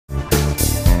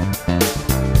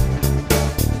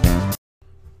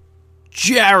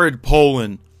Jared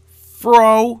Polin,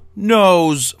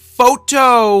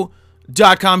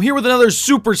 FroKnowsPhoto.com, here with another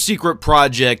super secret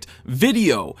project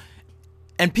video.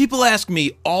 And people ask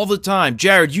me all the time,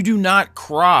 Jared, you do not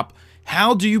crop.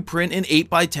 How do you print an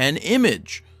 8x10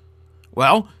 image?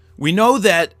 Well, we know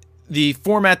that the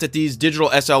format that these digital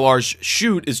SLRs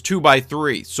shoot is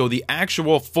 2x3. So the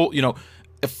actual full,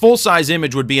 a full-size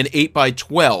image would be an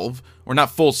 8x12, or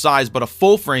not full-size, but a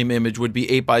full-frame image would be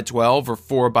 8x12 or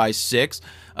 4x6,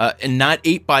 and not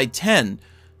 8x10.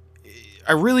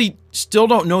 I really still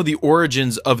don't know the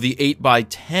origins of the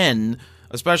 8x10,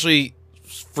 especially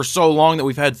for so long that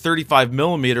we've had 35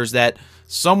 millimeters, that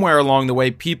somewhere along the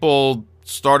way people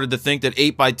started to think that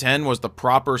 8x10 was the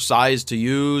proper size to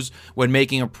use when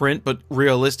making a print, but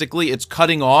realistically it's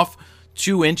cutting off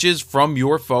 2 inches from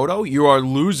your photo. You are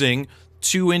losing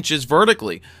 2 inches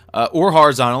vertically or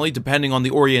horizontally, depending on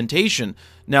the orientation.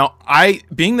 Now,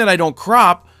 being that I don't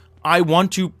crop, I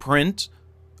want to print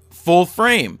full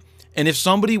frame. And if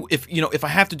I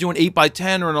have to do an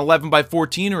 8x10 or an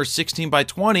 11x14 or a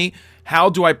 16x20, how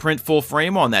do I print full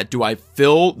frame on that? Do I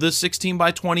fill the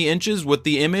 16x20 inches with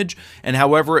the image, and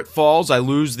however it falls, I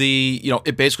lose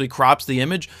it basically crops the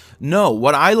image? No,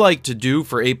 what I like to do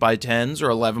for 8x10s or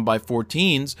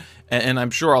 11x14s, and I'm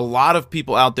sure a lot of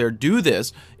people out there do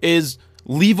this, is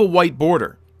leave a white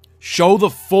border. Show the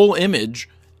full image,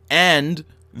 and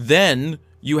then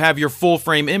you have your full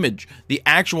frame image. The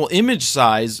actual image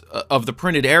size of the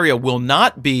printed area will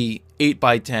not be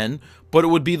 8x10, but it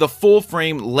would be the full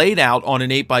frame laid out on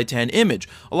an 8x10 image.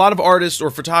 A lot of artists or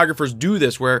photographers do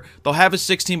this, where they'll have a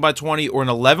 16x20 or an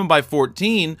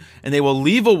 11x14, and they will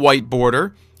leave a white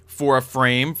border for a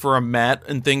frame, for a mat,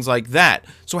 and things like that.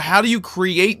 So how do you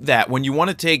create that when you want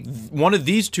to take one of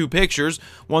these two pictures?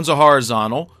 One's a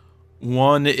horizontal,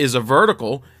 one is a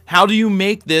vertical. How do you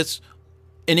make this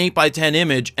an 8x10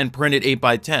 image and print it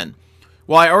 8x10?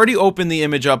 Well, I already opened the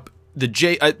image up.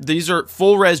 These are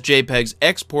full res JPEGs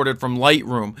exported from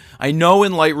Lightroom. I know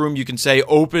in Lightroom you can say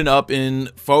open up in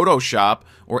Photoshop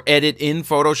or edit in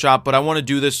Photoshop, but I want to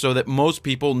do this so that most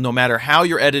people, no matter how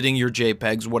you're editing your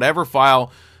JPEGs, whatever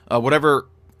file, whatever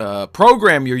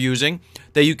program you're using,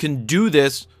 that you can do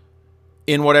this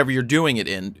in whatever you're doing it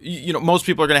in. Most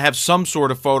people are going to have some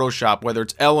sort of Photoshop, whether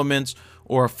it's Elements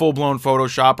or a full-blown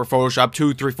Photoshop or Photoshop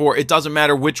 2, 3, 4. It doesn't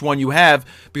matter which one you have,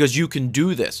 because you can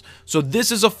do this. So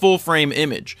this is a full-frame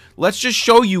image. Let's just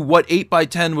show you what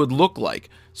 8x10 would look like.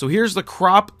 So here's the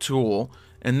crop tool,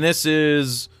 and this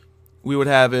is, we would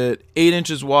have it 8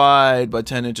 inches wide by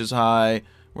 10 inches high.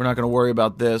 We're not going to worry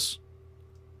about this.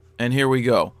 And here we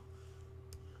go.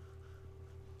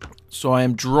 So I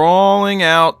am drawing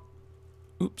out,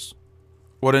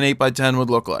 what an 8x10 would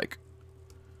look like.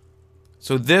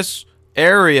 So this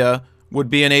area would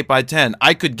be an 8x10.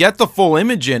 I could get the full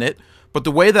image in it, but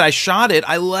the way that I shot it,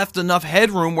 I left enough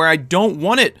headroom where I don't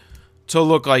want it to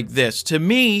look like this. To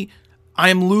me, I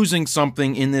am losing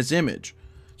something in this image.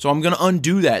 So I'm going to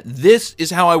undo that. This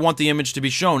is how I want the image to be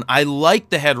shown. I like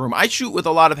the headroom. I shoot with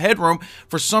a lot of headroom.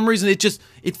 For some reason,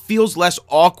 it feels less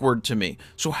awkward to me.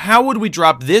 So how would we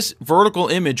drop this vertical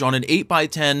image on an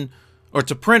 8x10, or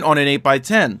to print on an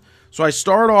 8x10? So I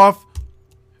start off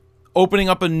opening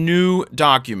up a new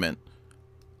document.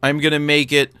 I'm going to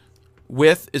make it,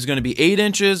 width is going to be 8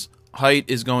 inches, height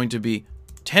is going to be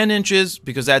 10 inches,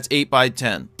 because that's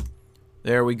 8x10.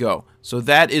 There we go. So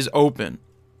that is open.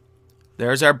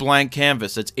 There's our blank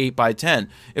canvas. That's 8x10.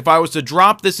 If I was to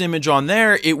drop this image on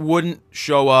there, it wouldn't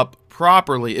show up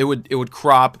properly. It would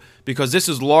crop, because this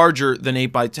is larger than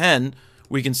 8x10.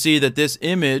 We can see that this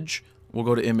image, we'll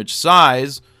go to image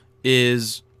size,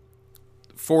 is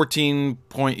 14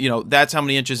 point, that's how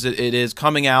many inches it is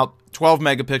coming out, 12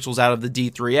 megapixels out of the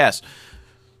D3S.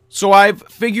 So I've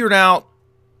figured out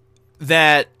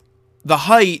that the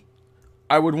height,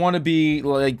 I would want to be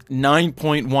like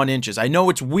 9.1 inches. I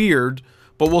know it's weird,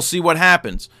 but we'll see what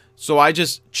happens. So I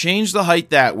just change the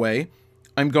height that way.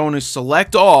 I'm going to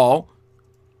select all,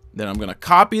 then I'm going to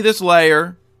copy this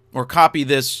layer, or copy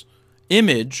this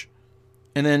image,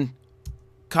 and then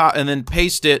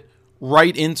paste it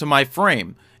right into my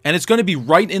frame. And it's going to be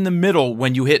right in the middle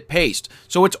when you hit paste.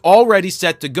 So it's already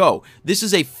set to go. This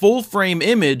is a full frame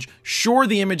image. Sure,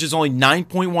 the image is only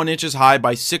 9.1 inches high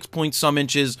by 6 point some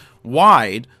inches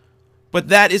wide, but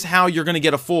that is how you're going to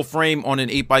get a full frame on an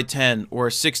 8x10 or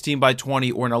a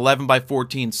 16x20 or an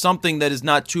 11x14, something that is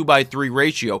not 2:3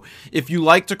 ratio. If you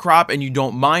like to crop and you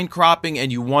don't mind cropping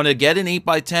and you want to get an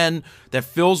 8x10 that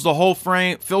fills the whole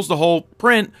frame, fills the whole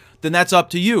print, then that's up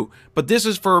to you. But this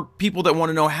is for people that want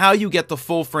to know how you get the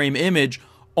full frame image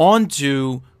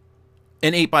onto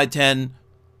an 8x10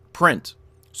 print.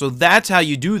 So that's how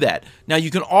you do that. Now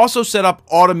you can also set up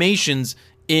automations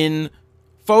in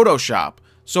Photoshop.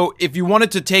 So if you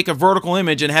wanted to take a vertical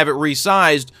image and have it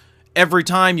resized, every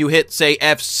time you hit, say,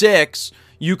 F6,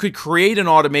 you could create an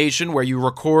automation where you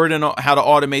record how to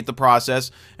automate the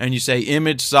process, and you say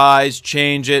image size,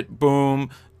 change it, boom,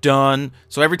 done.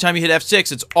 So every time you hit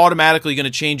F6, it's automatically going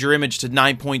to change your image to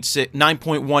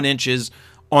 9.1 inches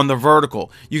on the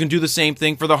vertical. You can do the same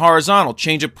thing for the horizontal.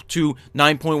 Change it to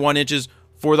 9.1 inches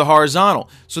for the horizontal,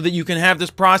 so that you can have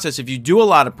this process, if you do a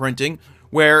lot of printing,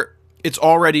 where it's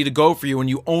all ready to go for you and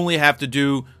you only have to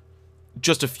do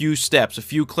just a few steps, a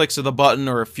few clicks of the button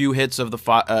or a few hits of the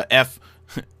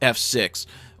F6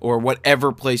 or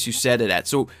whatever place you set it at.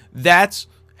 So that's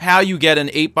how you get an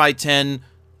 8x10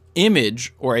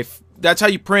 image, or that's how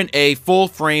you print a full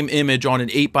frame image on an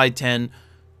 8x10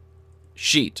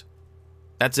 sheet.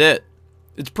 That's it.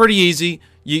 It's pretty easy.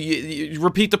 You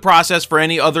repeat the process for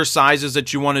any other sizes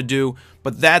that you want to do,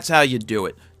 but that's how you do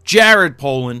it. Jared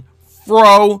Polin,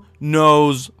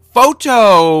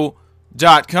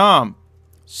 FroKnowsPhoto.com.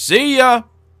 See ya!